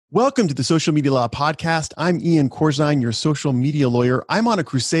Welcome to the Social Media Law Podcast. I'm Ian Corzine, your social media lawyer. I'm on a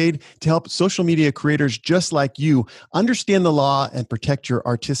crusade to help social media creators just like you understand the law and protect your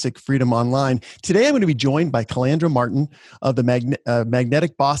artistic freedom online. Today, I'm going to be joined by Calandra Martin of the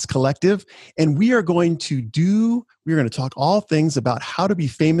Magnetic Boss Collective, and we are going to talk all things about how to be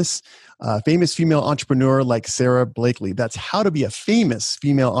famous female entrepreneur like Sara Blakely. That's how to be a famous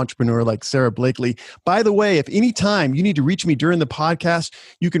female entrepreneur like Sara Blakely. By the way, if any time you need to reach me during the podcast,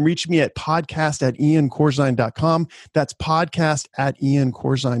 you can reach me at podcast@iancorzine.com. That's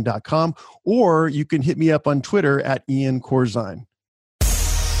podcast@iancorzine.com. Or you can hit me up on Twitter at Ian Corzine.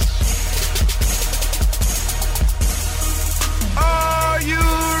 Are you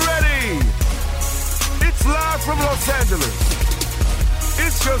ready? It's live from Los Angeles.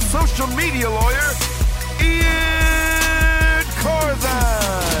 It's your social media lawyer, Ian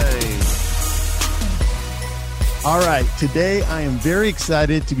Corzine. All right. Today, I am very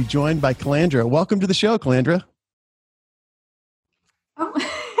excited to be joined by Calandra. Welcome to the show, Calandra.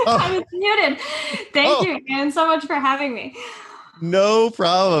 I was muted. Thank you, Ian, so much for having me. No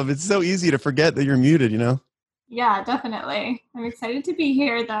problem. It's so easy to forget that you're muted, you know? Yeah, definitely. I'm excited to be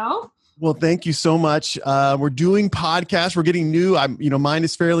here, though. Well, thank you so much. We're doing podcasts. We're getting new. Mine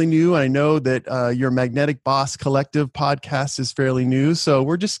is fairly new. And I know that your Magnetic Boss Collective podcast is fairly new. So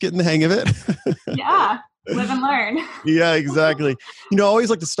we're just getting the hang of it. Yeah. Live and learn. Yeah, exactly. I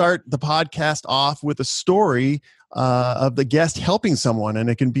always like to start the podcast off with a story of the guest helping someone. And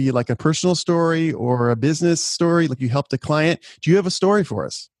it can be like a personal story or a business story, like you helped a client. Do you have a story for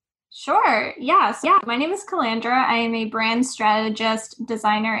us? Sure. Yes. Yeah. My name is Calandra. I am a brand strategist,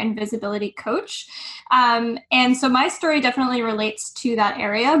 designer, and visibility coach. And so my story definitely relates to that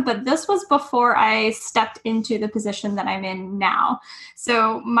area, but this was before I stepped into the position that I'm in now.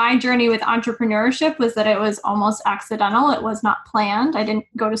 So my journey with entrepreneurship was that it was almost accidental. It was not planned. I didn't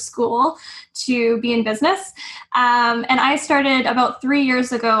go to school to be in business. And I started about 3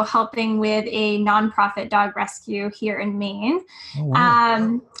 years ago helping with a nonprofit dog rescue here in Maine. Oh,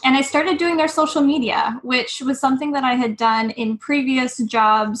 wow. And I started doing their social media, which was something that I had done in previous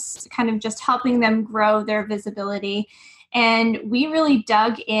jobs, kind of just helping them grow their visibility. And we really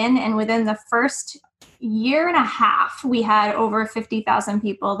dug in, and within the first year and a half, we had over 50,000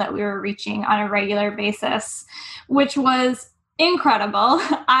 people that we were reaching on a regular basis, which was incredible.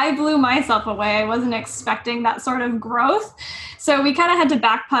 I blew myself away. I wasn't expecting that sort of growth. So we kind of had to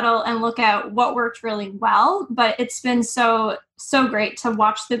backpedal and look at what worked really well. But it's been so great to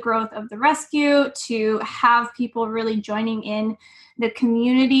watch the growth of the rescue, to have people really joining in the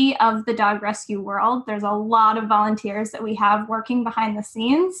community of the dog rescue world. There's a lot of volunteers that we have working behind the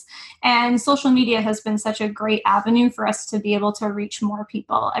scenes, and social media has been such a great avenue for us to be able to reach more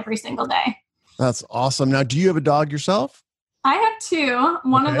people every single day. That's awesome. Now, do you have a dog yourself? I have two.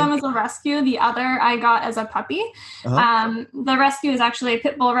 One of Okay. them is a rescue. The other I got as a puppy. Uh-huh. The rescue is actually a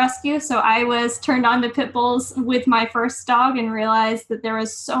pit bull rescue. So I was turned on to pit bulls with my first dog and realized that there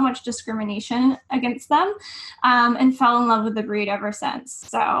was so much discrimination against them, and fell in love with the breed ever since.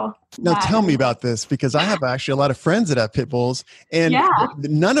 So Now tell me about this, because I have actually a lot of friends that have pit bulls, and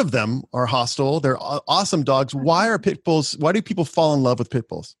none of them are hostile. They're awesome dogs. Why are pit bulls? Why do people fall in love with pit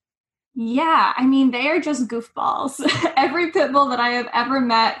bulls? Yeah, I mean, they are just goofballs. Every pit bull that I have ever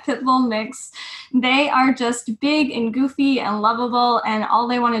met, pit bull mix, they are just big and goofy and lovable, and all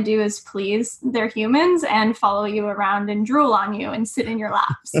they want to do is please their humans and follow you around and drool on you and sit in your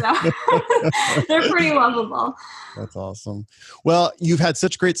lap. So they're pretty lovable. That's awesome. Well, you've had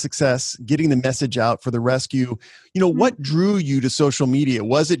such great success getting the message out for the rescue. What drew you to social media?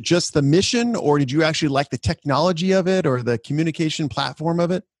 Was it just the mission, or did you actually like the technology of it or the communication platform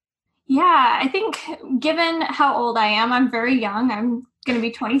of it? Yeah, I think given how old I am, I'm very young. I'm going to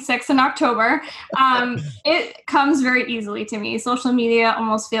be 26 in October. It comes very easily to me. Social media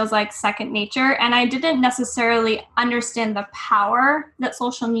almost feels like second nature. And I didn't necessarily understand the power that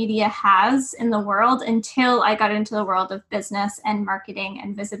social media has in the world until I got into the world of business and marketing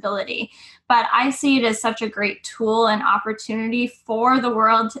and visibility. But I see it as such a great tool and opportunity for the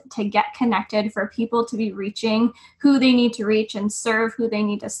world to get connected, for people to be reaching who they need to reach and serve who they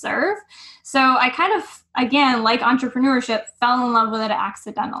need to serve. So I kind of, again, like entrepreneurship, fell in love with it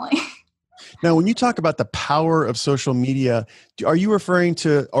accidentally. Now, when you talk about the power of social media, are you referring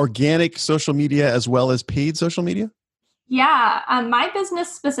to organic social media as well as paid social media? Yeah, my business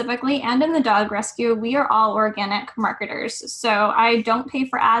specifically and in the dog rescue, we are all organic marketers. So I don't pay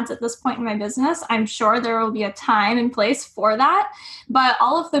for ads at this point in my business. I'm sure there will be a time and place for that, but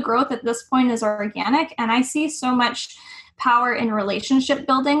all of the growth at this point is organic. And I see so much power in relationship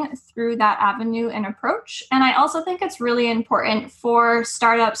building through that avenue and approach. And I also think it's really important for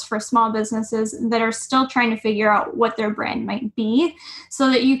startups, for small businesses that are still trying to figure out what their brand might be, so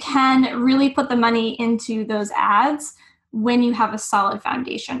that you can really put the money into those ads when you have a solid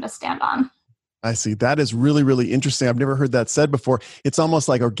foundation to stand on. I see. That is really, really interesting. I've never heard that said before. It's almost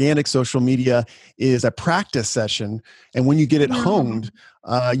like organic social media is a practice session. And when you get it honed,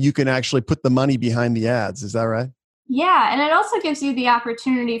 you can actually put the money behind the ads. Is that right? Yeah. And it also gives you the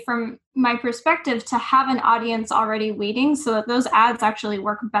opportunity, from my perspective, to have an audience already waiting so that those ads actually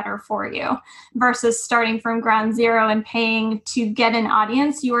work better for you versus starting from ground zero and paying to get an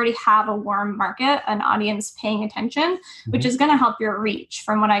audience. You already have a warm market, an audience paying attention, which is going to help your reach,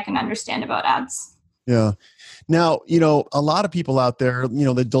 from what I can understand about ads. Yeah. Now, a lot of people out there,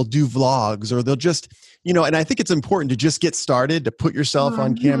 they'll do vlogs, or they'll just, and I think it's important to just get started, to put yourself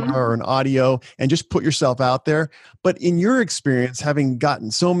on camera or an audio and just put yourself out there. But in your experience, having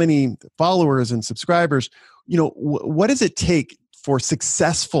gotten so many followers and subscribers, what does it take for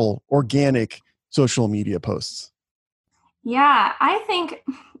successful organic social media posts? Yeah, I think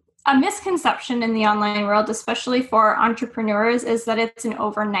a misconception in the online world, especially for entrepreneurs, is that it's an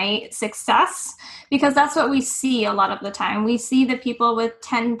overnight success, because that's what we see a lot of the time. We see the people with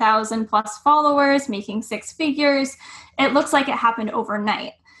 10,000 plus followers making six figures. It looks like it happened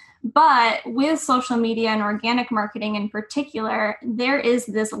overnight. But with social media and organic marketing in particular, there is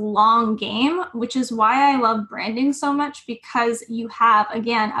this long game, which is why I love branding so much, because you have,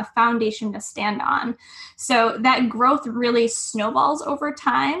 again, a foundation to stand on. So that growth really snowballs over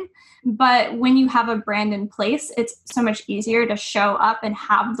time. But when you have a brand in place, it's so much easier to show up and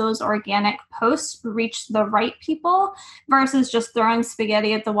have those organic posts reach the right people versus just throwing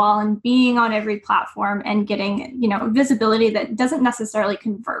spaghetti at the wall and being on every platform and getting, visibility that doesn't necessarily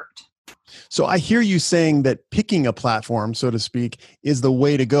convert. So I hear you saying that picking a platform, so to speak, is the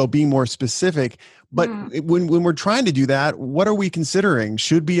way to go, being more specific. But when we're trying to do that, what are we considering?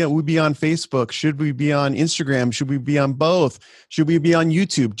 Should we be on Facebook? Should we be on Instagram? Should we be on both? Should we be on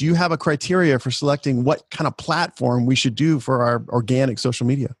YouTube? Do you have a criteria for selecting what kind of platform we should do for our organic social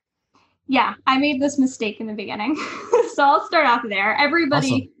media? Yeah, I made this mistake in the beginning. So I'll start off there.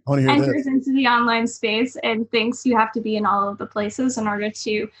 Everybody enters into the online space and thinks you have to be in all of the places in order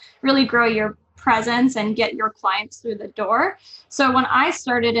to really grow your presence and get your clients through the door. So when I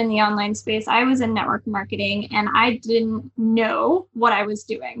started in the online space, I was in network marketing and I didn't know what I was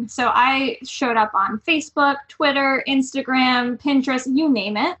doing. So I showed up on Facebook, Twitter, Instagram, Pinterest, you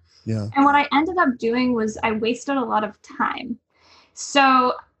name it. Yeah. And what I ended up doing was I wasted a lot of time.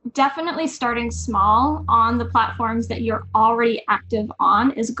 So definitely starting small on the platforms that you're already active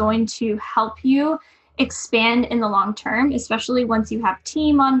on is going to help you expand in the long term, especially once you have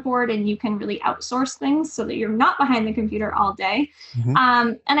team on board and you can really outsource things so that you're not behind the computer all day.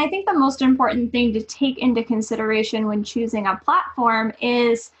 And I think the most important thing to take into consideration when choosing a platform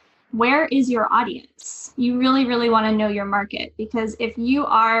is, where is your audience? You really, really want to know your market, because if you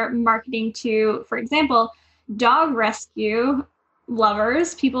are marketing to, for example, dog rescue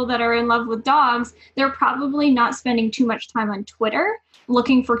lovers, people that are in love with dogs, they're probably not spending too much time on Twitter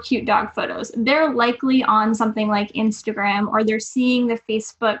looking for cute dog photos. They're likely on something like Instagram, or they're seeing the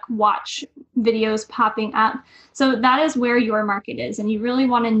Facebook watch videos popping up. So that is where your market is. And you really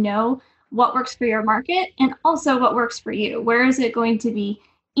want to know what works for your market and also what works for you. Where is it going to be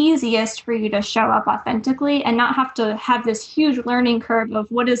easiest for you to show up authentically and not have to have this huge learning curve of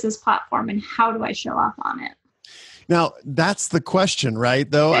what is this platform and how do I show up on it? Now, that's the question, right?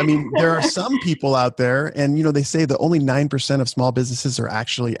 Though, I mean, there are some people out there, and, they say that only 9% of small businesses are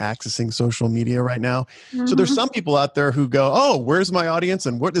actually accessing social media right now. So there's some people out there who go, oh, where's my audience?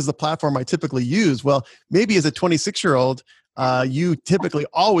 And what is the platform I typically use? Well, maybe as a 26-year-old, you typically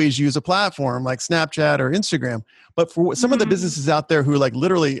always use a platform like Snapchat or Instagram. But for some of the businesses out there who are like,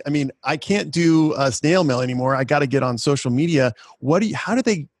 literally, I mean, I can't do snail mail anymore. I got to get on social media.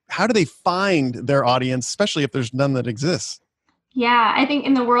 How do they find their audience, especially if there's none that exists? Yeah, I think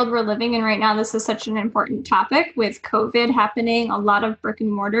in the world we're living in right now, this is such an important topic. With COVID happening, a lot of brick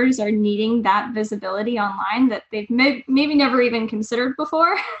and mortars are needing that visibility online that they've maybe never even considered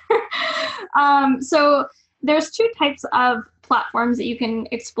before. So there's two types of platforms that you can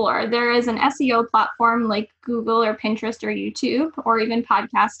explore. There is an SEO platform like Google or Pinterest or YouTube, or even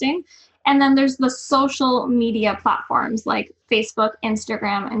podcasting. And then there's the social media platforms like Facebook,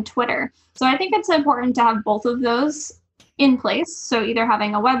 Instagram, and Twitter. So I think it's important to have both of those in place. So either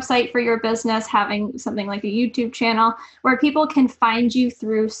having a website for your business, having something like a YouTube channel where people can find you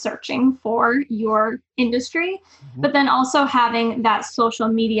through searching for your industry, but then also having that social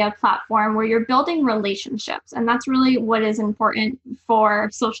media platform where you're building relationships. And that's really what is important for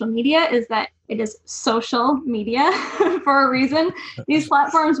social media, is that it is social media for a reason. These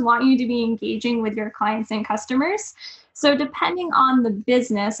platforms want you to be engaging with your clients and customers. So depending on the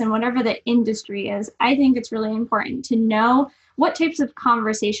business and whatever the industry is, I think it's really important to know what types of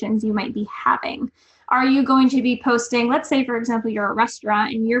conversations you might be having. Are you going to be posting, let's say, for example, you're a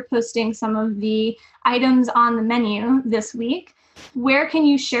restaurant and you're posting some of the items on the menu this week. Where can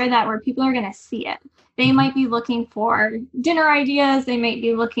you share that where people are going to see it? They might be looking for dinner ideas. They might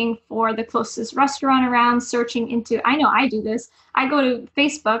be looking for the closest restaurant around, searching into, I know I do this. I go to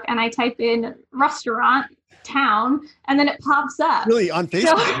Facebook and I type in restaurant town, and then it pops up. Really, on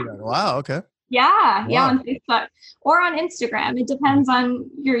Facebook? So, wow, okay. Yeah, on Facebook or on Instagram. It depends on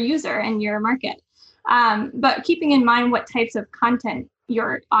your user and your market. But keeping in mind what types of content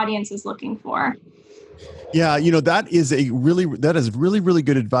your audience is looking for. Yeah, that is really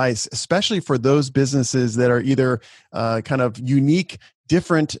good advice, especially for those businesses that are either kind of unique,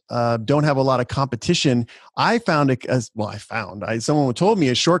 different, don't have a lot of competition. I found it someone told me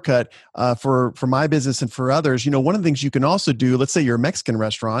a shortcut for my business and for others. One of the things you can also do, let's say you're a Mexican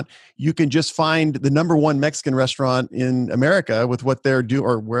restaurant, you can just find the number one Mexican restaurant in America with what they're doing,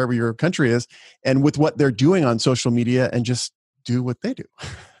 or wherever your country is, and with what they're doing on social media, and just do what they do.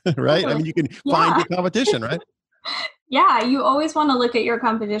 Right? I mean, you can find your competition, right? Yeah, you always want to look at your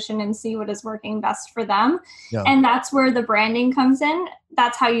competition and see what is working best for them. Yeah. And that's where the branding comes in.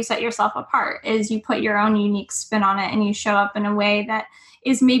 That's how you set yourself apart, is you put your own unique spin on it and you show up in a way that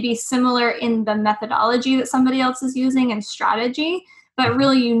is maybe similar in the methodology that somebody else is using and strategy, but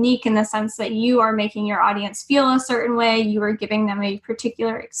really unique in the sense that you are making your audience feel a certain way. You are giving them a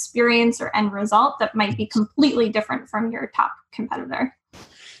particular experience or end result that might be completely different from your top competitor.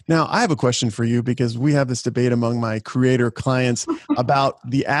 Now, I have a question for you, because we have this debate among my creator clients about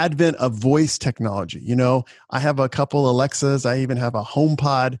the advent of voice technology. I have a couple Alexas. I even have a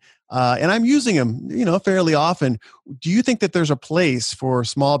HomePod, and I'm using them, fairly often. Do you think that there's a place for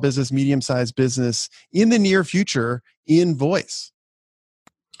small business, medium-sized business in the near future in voice?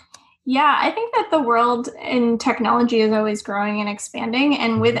 Yeah, I think that the world in technology is always growing and expanding.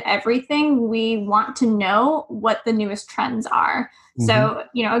 And with everything, we want to know what the newest trends are. So,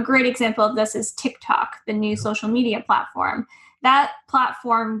 a great example of this is TikTok, the new social media platform. That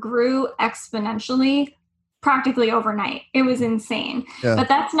platform grew exponentially practically overnight. It was insane. Yeah. But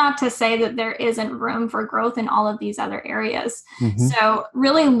that's not to say that there isn't room for growth in all of these other areas. So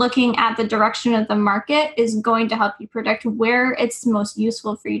really looking at the direction of the market is going to help you predict where it's most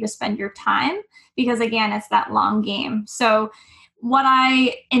useful for you to spend your time, because again, it's that long game. So what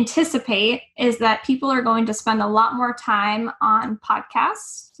I anticipate is that people are going to spend a lot more time on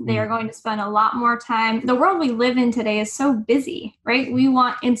podcasts. They are going to spend a lot more time. The world we live in today is so busy, right? We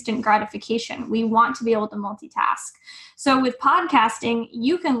want instant gratification. We want to be able to multitask. So with podcasting,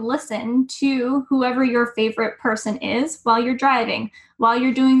 you can listen to whoever your favorite person is while you're driving, while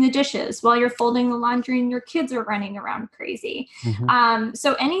you're doing the dishes, while you're folding the laundry and your kids are running around crazy.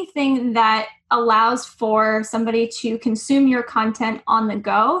 So anything that allows for somebody to consume your content on the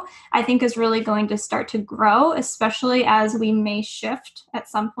go, I think is really going to start to grow, especially as we may shift at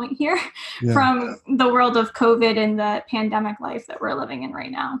some point here from the world of COVID and the pandemic life that we're living in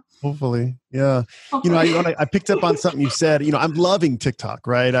right now. Hopefully. Yeah. Hopefully. I picked up on something you said. I'm loving TikTok,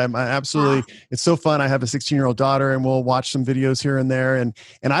 right? I absolutely, it's so fun. I have a 16-year-old daughter, and we'll watch some videos here and there. And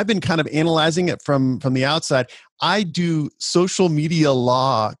I've been kind of analyzing it from the outside. I do social media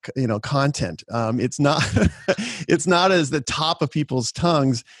law, content. It's not, it's not as the top of people's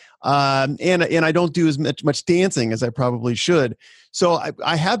tongues. And I don't do as much dancing as I probably should. So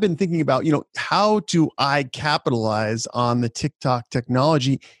I have been thinking about, how do I capitalize on the TikTok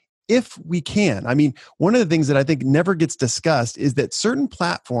technology if we can? I mean, one of the things that I think never gets discussed is that certain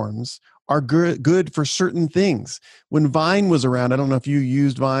platforms are good for certain things. When Vine was around, I don't know if you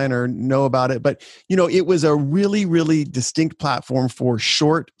used Vine or know about it, but it was a really, really distinct platform for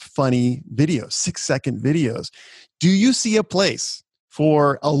short, funny videos, 6-second videos. Do you see a place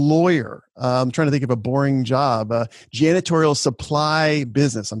for a lawyer? I'm trying to think of a boring job, a janitorial supply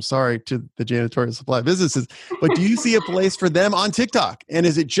business. I'm sorry to the janitorial supply businesses, but do you see a place for them on TikTok? And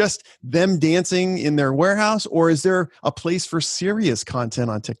is it just them dancing in their warehouse, or is there a place for serious content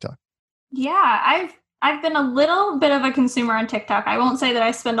on TikTok? Yeah, I've been a little bit of a consumer on TikTok. I won't say that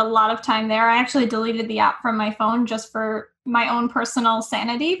I spend a lot of time there. I actually deleted the app from my phone just for my own personal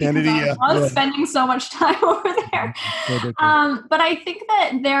sanity because Sanity, I was spending so much time over there. But I think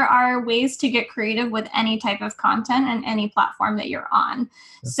that there are ways to get creative with any type of content and any platform that you're on.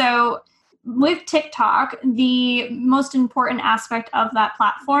 So with TikTok, the most important aspect of that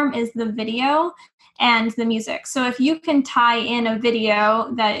platform is the video and the music. So if you can tie in a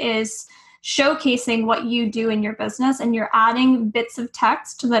video that is showcasing what you do in your business and you're adding bits of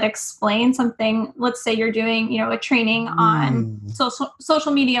text that explain something, let's say you're doing, a training on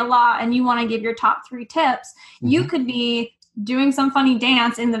social media law and you want to give your top 3 tips, you could be doing some funny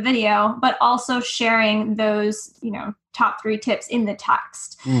dance in the video, but also sharing those, top 3 tips in the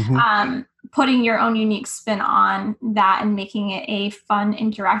text, putting your own unique spin on that and making it a fun,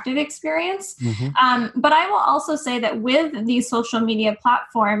 interactive experience. But I will also say that with these social media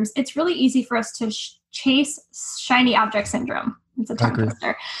platforms, it's really easy for us to chase shiny object syndrome. It's a tongue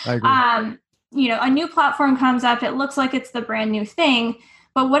twister. I agree. A new platform comes up, it looks like it's the brand new thing.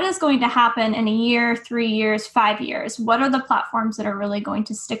 But what is going to happen in a year, 3 years, 5 years? What are the platforms that are really going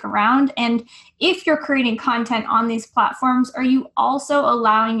to stick around? And if you're creating content on these platforms, are you also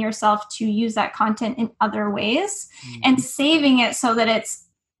allowing yourself to use that content in other ways and saving it so that it's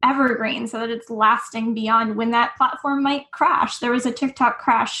evergreen, so that it's lasting beyond when that platform might crash? There was a TikTok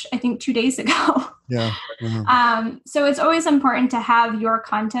crash, I think 2 days ago. Yeah. So it's always important to have your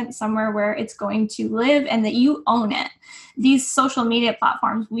content somewhere where it's going to live and that you own it. These social media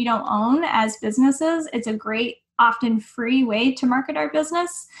platforms we don't own as businesses. It's a great, often free way to market our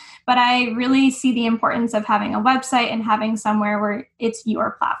business. But I really see the importance of having a website and having somewhere where it's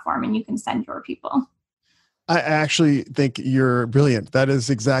your platform and you can send your people. I actually think you're brilliant. That is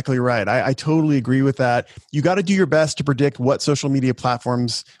exactly right. I totally agree with that. You got to do your best to predict what social media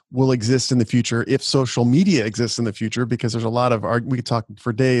platforms will exist in the future, if social media exists in the future, because there's a lot of, we could talk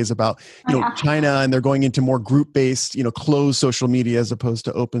for days about, China, and they're going into more group-based, closed social media as opposed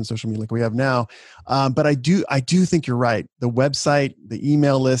to open social media like we have now. But I do think you're right. The website, the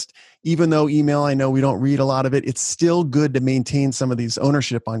email list, even though email, I know we don't read a lot of it, it's still good to maintain some of these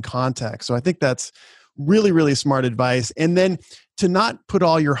ownership on contact. So I think that's really, really smart advice. And then to not put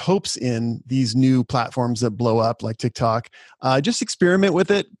all your hopes in these new platforms that blow up like TikTok, just experiment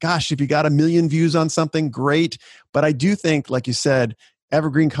with it. Gosh, if you got 1 million views on something, great. But I do think, like you said,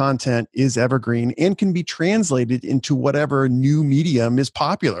 evergreen content is evergreen and can be translated into whatever new medium is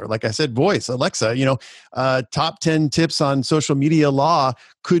popular. Like I said, voice, Alexa, top 10 tips on social media law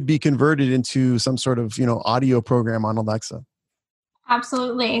could be converted into some sort of, audio program on Alexa.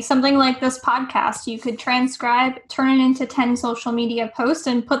 Absolutely. Something like this podcast, you could transcribe, turn it into 10 social media posts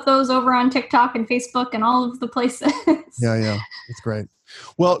and put those over on TikTok and Facebook and all of the places. Yeah. That's great.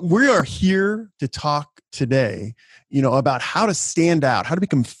 Well, we are here to talk today, about how to stand out, how to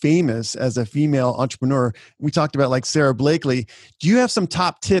become famous as a female entrepreneur. We talked about like Sara Blakely. Do you have some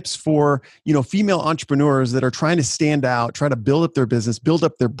top tips for, female entrepreneurs that are trying to stand out, try to build up their business, build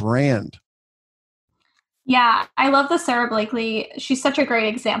up their brand? Yeah, I love the Sara Blakely. She's such a great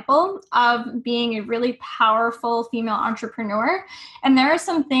example of being a really powerful female entrepreneur. And there are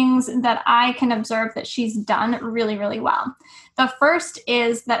some things that I can observe that she's done really, really well. The first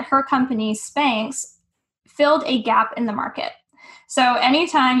is that her company, Spanx, filled a gap in the market. So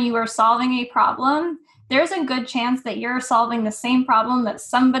anytime you are solving a problem, there's a good chance that you're solving the same problem that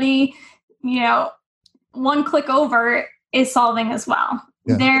somebody, one click over is solving as well.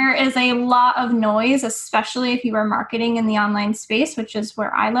 Yeah. There is a lot of noise, especially if you are marketing in the online space, which is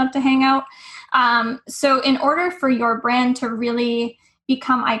where I love to hang out. So in order for your brand to really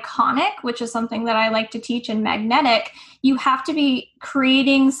become iconic, which is something that I like to teach in Magnetic, you have to be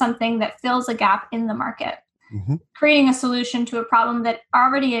creating something that fills a gap in the market. Creating a solution to a problem that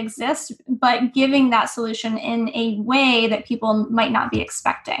already exists, but giving that solution in a way that people might not be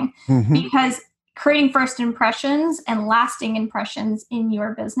expecting. Because creating first impressions and lasting impressions in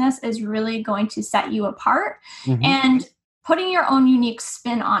your business is really going to set you apart and putting your own unique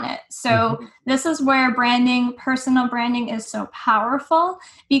spin on it. So this is where personal branding is so powerful,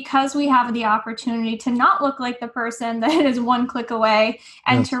 because we have the opportunity to not look like the person that is one click away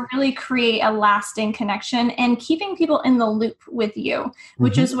and to really create a lasting connection and keeping people in the loop with you,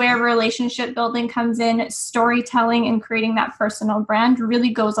 which is where relationship building comes in. Storytelling and creating that personal brand really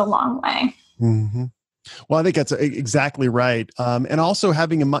goes a long way. Well, I think that's exactly right. And also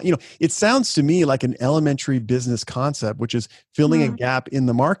having it sounds to me like an elementary business concept, which is filling a gap in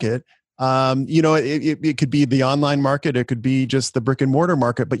the market. It could be the online market. It could be just the brick and mortar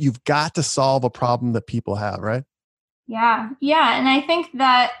market, but you've got to solve a problem that people have, right? Yeah. And I think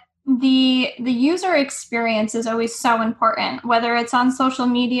that the user experience is always so important, whether it's on social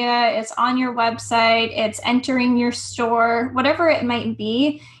media, it's on your website, it's entering your store, whatever it might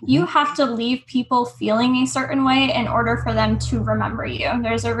be. You have to leave people feeling a certain way in order for them to remember you.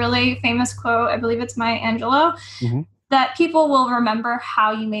 There's a really famous quote, I believe it's Maya Angelou, that people will remember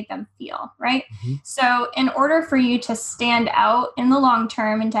how you made them feel, right? So in order for you to stand out in the long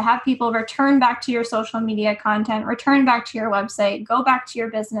term and to have people return back to your social media content, return back to your website, go back to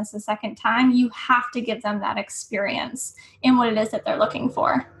your business a second time, you have to give them that experience in what it is that they're looking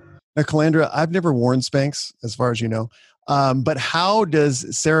for. Now, Calandra, I've never worn Spanx, as far as you know. But how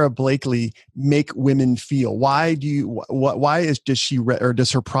does Sara Blakely make women feel? Why does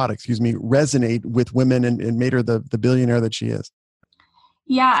her product, resonate with women and made her the billionaire that she is?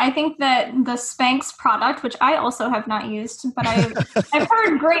 Yeah, I think that the Spanx product, which I also have not used, but I've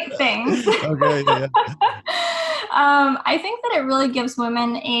heard great things. Okay, yeah. I think that it really gives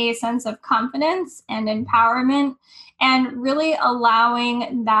women a sense of confidence and empowerment, and really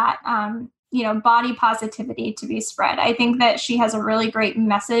allowing that body positivity to be spread. I think that she has a really great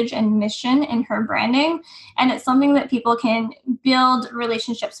message and mission in her branding, and it's something that people can build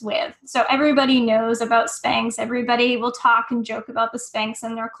relationships with. So everybody knows about Spanx. Everybody will talk and joke about the Spanx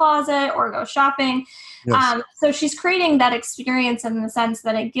in their closet or go shopping. Yes. So she's creating that experience in the sense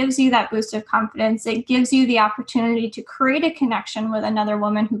that it gives you that boost of confidence. It gives you the opportunity to create a connection with another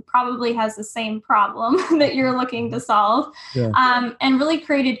woman who probably has the same problem that you're looking to solve, and really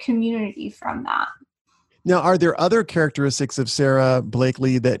created community from that. Now, are there other characteristics of Sara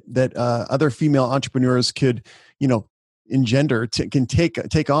Blakely that other female entrepreneurs could, engender, can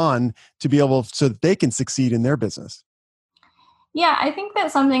take on to be able so that they can succeed in their business? Yeah, I think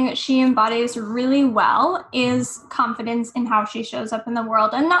that something that she embodies really well is confidence in how she shows up in the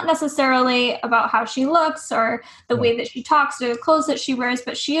world, and not necessarily about how she looks or the way that she talks or the clothes that she wears,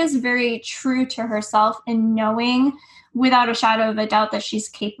 but she is very true to herself in knowing without a shadow of a doubt that she's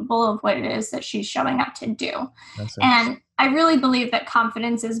capable of what it is that she's showing up to do. And I really believe that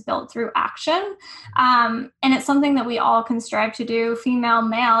confidence is built through action. And it's something that we all can strive to do, female,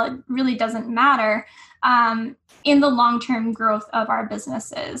 male, it really doesn't matter, in the long-term growth of our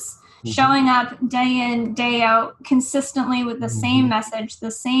businesses. Showing up day in, day out, consistently with the same message,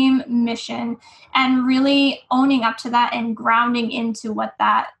 the same mission, and really owning up to that and grounding into what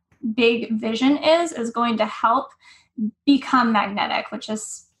that big vision is going to help become magnetic, which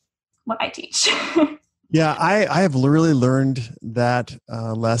is what I teach. Yeah, I have really learned that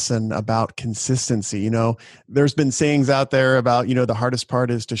lesson about consistency. There's been sayings out there about, the hardest part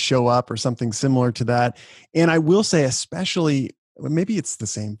is to show up or something similar to that. And I will say, especially, maybe it's the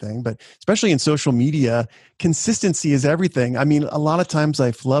same thing, but especially in social media, consistency is everything. I mean, a lot of times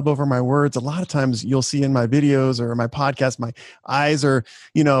I flub over my words. A lot of times you'll see in my videos or my podcast, my eyes are,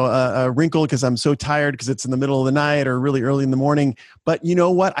 wrinkled because I'm so tired because it's in the middle of the night or really early in the morning. But you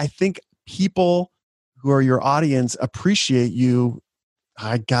know what? I think people who are your audience appreciate you.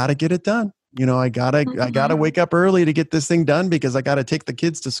 I got to get it done. I gotta wake up early to get this thing done because I got to take the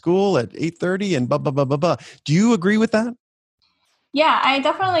kids to school at 8:30 and blah, blah, blah, blah, blah. Do you agree with that? Yeah, I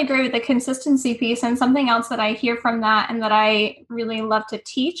definitely agree with the consistency piece. And something else that I hear from that and that I really love to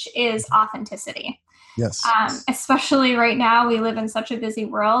teach is authenticity. Yes. Especially right now, we live in such a busy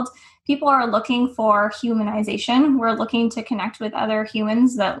world. People are looking for humanization. We're looking to connect with other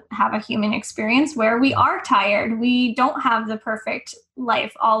humans that have a human experience where we are tired. We don't have the perfect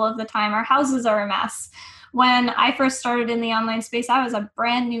life all of the time. Our houses are a mess. When I first started in the online space, I was a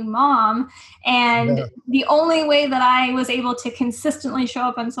brand new mom. And the only way that I was able to consistently show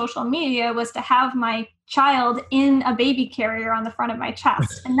up on social media was to have my child in a baby carrier on the front of my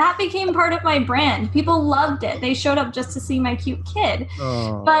chest. And that became part of my brand. People loved it. They showed up just to see my cute kid.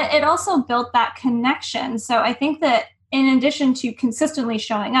 But it also built that connection. So I think that in addition to consistently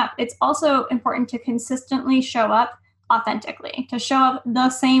showing up, it's also important to consistently show up authentically, to show up the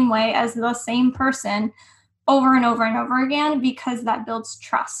same way as the same person over and over and over again, because that builds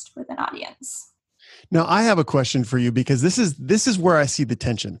trust with an audience. Now, I have a question for you because this is where I see the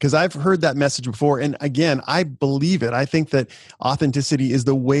tension, because I've heard that message before. And again, I believe it. I think that authenticity is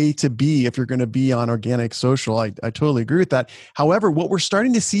the way to be if you're going to be on organic social. I totally agree with that. However, what we're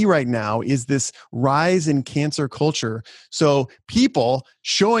starting to see right now is this rise in cancer culture. So people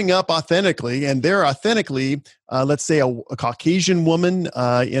showing up authentically, and they're authentically, let's say a Caucasian woman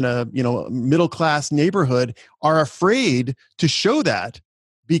in a middle-class neighborhood are afraid to show that,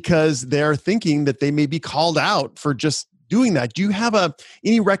 because they're thinking that they may be called out for just doing that. Do you have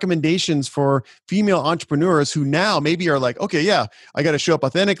any recommendations for female entrepreneurs who now maybe are like, okay, yeah, I got to show up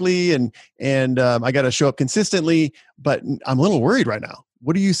authentically and I got to show up consistently, but I'm a little worried right now.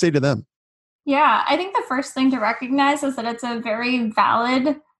 What do you say to them? Yeah, I think the first thing to recognize is that it's a very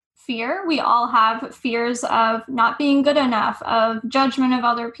valid fear. We all have fears of not being good enough, of judgment of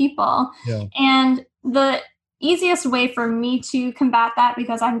other people. Yeah. And the easiest way for me to combat that,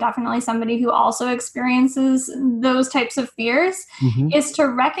 because I'm definitely somebody who also experiences those types of fears, is to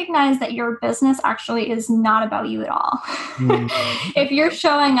recognize that your business actually is not about you at all. If you're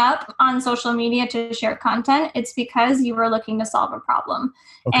showing up on social media to share content, it's because you are looking to solve a problem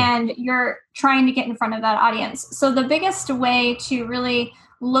and you're trying to get in front of that audience. So the biggest way to really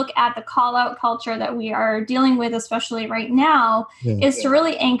look at the call out culture that we are dealing with, especially right now, is to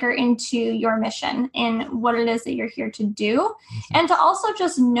really anchor into your mission and what it is that you're here to do. And to also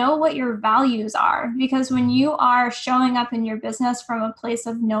just know what your values are, because when you are showing up in your business from a place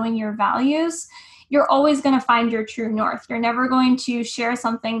of knowing your values, you're always going to find your true north. You're never going to share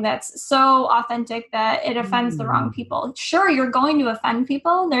something that's so authentic that it offends the wrong people. Sure, you're going to offend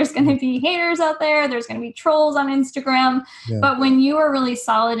people. There's going to be haters out there. There's going to be trolls on Instagram. But when you are really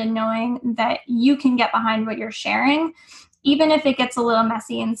solid in knowing that you can get behind what you're sharing, even if it gets a little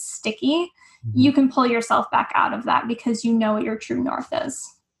messy and sticky, you can pull yourself back out of that because you know what your true north is.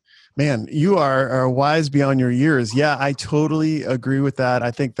 Man, you are wise beyond your years. Yeah, I totally agree with that.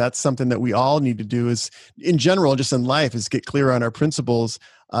 I think that's something that we all need to do is, in general, just in life, is get clear on our principles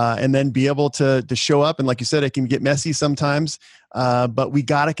and then be able to show up. And like you said, it can get messy sometimes, but we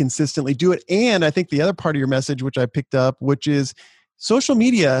got to consistently do it. And I think the other part of your message, which I picked up, which is social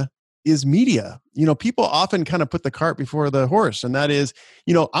media is media. You know, people often kind of put the cart before the horse, and that is,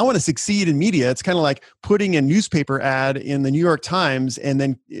 you know, I want to succeed in media. It's kind of like putting a newspaper ad in the New York Times and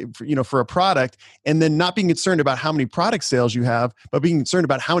then, you know, for a product, and then not being concerned about how many product sales you have, but being concerned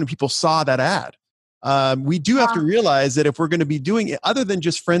about how many people saw that ad. We do have to realize that if we're going to be doing it, other than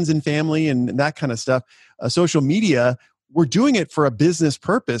just friends and family and that kind of stuff, social media, we're doing it for a business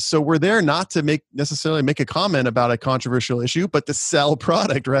purpose. So we're there not to necessarily make a comment about a controversial issue, but to sell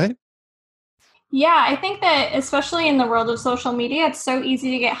product, right? Yeah, I think that especially in the world of social media, it's so easy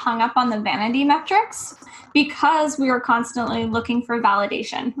to get hung up on the vanity metrics because we are constantly looking for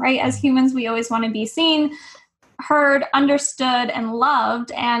validation, right? As humans, we always want to be seen, heard, understood, and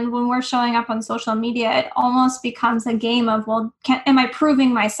loved. And when we're showing up on social media, it almost becomes a game of, well, am I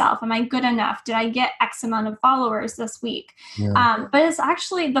proving myself? Am I good enough? Did I get X amount of followers this week? But it's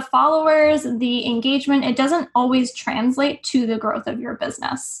actually the followers, the engagement, it doesn't always translate to the growth of your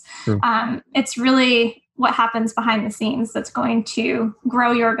business. It's really what happens behind the scenes that's going to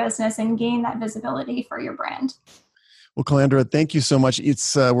grow your business and gain that visibility for your brand. Well, Calandra, thank you so much.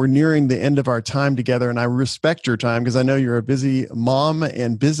 It's we're nearing the end of our time together, and I respect your time because I know you're a busy mom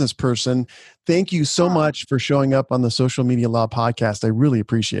and business person. Thank you so much for showing up on the Social Media Law podcast. I really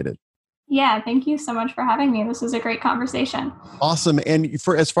appreciate it. Yeah, thank you so much for having me. This was a great conversation. Awesome. And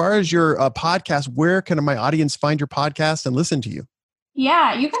for as far as your podcast, where can my audience find your podcast and listen to you?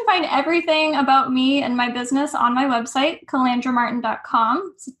 Yeah, you can find everything about me and my business on my website,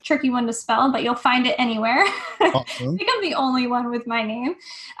 calandramartin.com. It's a tricky one to spell, but you'll find it anywhere. Awesome. I think I'm the only one with my name.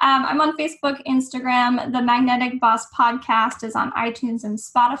 I'm on Facebook, Instagram. The Magnetic Boss podcast is on iTunes and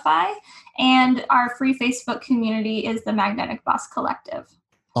Spotify. And our free Facebook community is the Magnetic Boss Collective.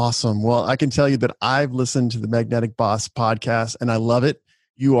 Awesome. Well, I can tell you that I've listened to the Magnetic Boss podcast and I love it.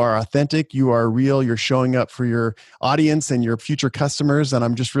 You are authentic. You are real. You're showing up for your audience and your future customers. And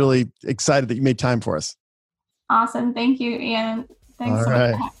I'm just really excited that you made time for us. Awesome. Thank you, Ian. Thanks so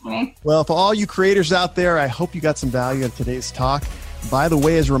much for having me. Well, for all you creators out there, I hope you got some value in today's talk. By the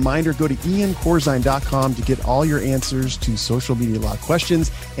way, as a reminder, go to iancorzine.com to get all your answers to social media law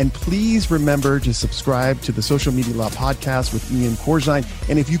questions. And please remember to subscribe to the Social Media Law podcast with Ian Corzine.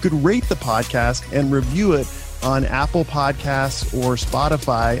 And if you could rate the podcast and review it on Apple Podcasts or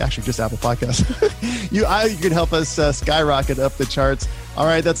Spotify, actually just Apple Podcasts, you can help us skyrocket up the charts. All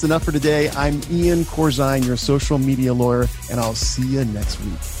right, that's enough for today. I'm Ian Corzine, your social media lawyer, and I'll see you next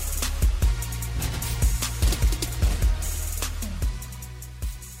week.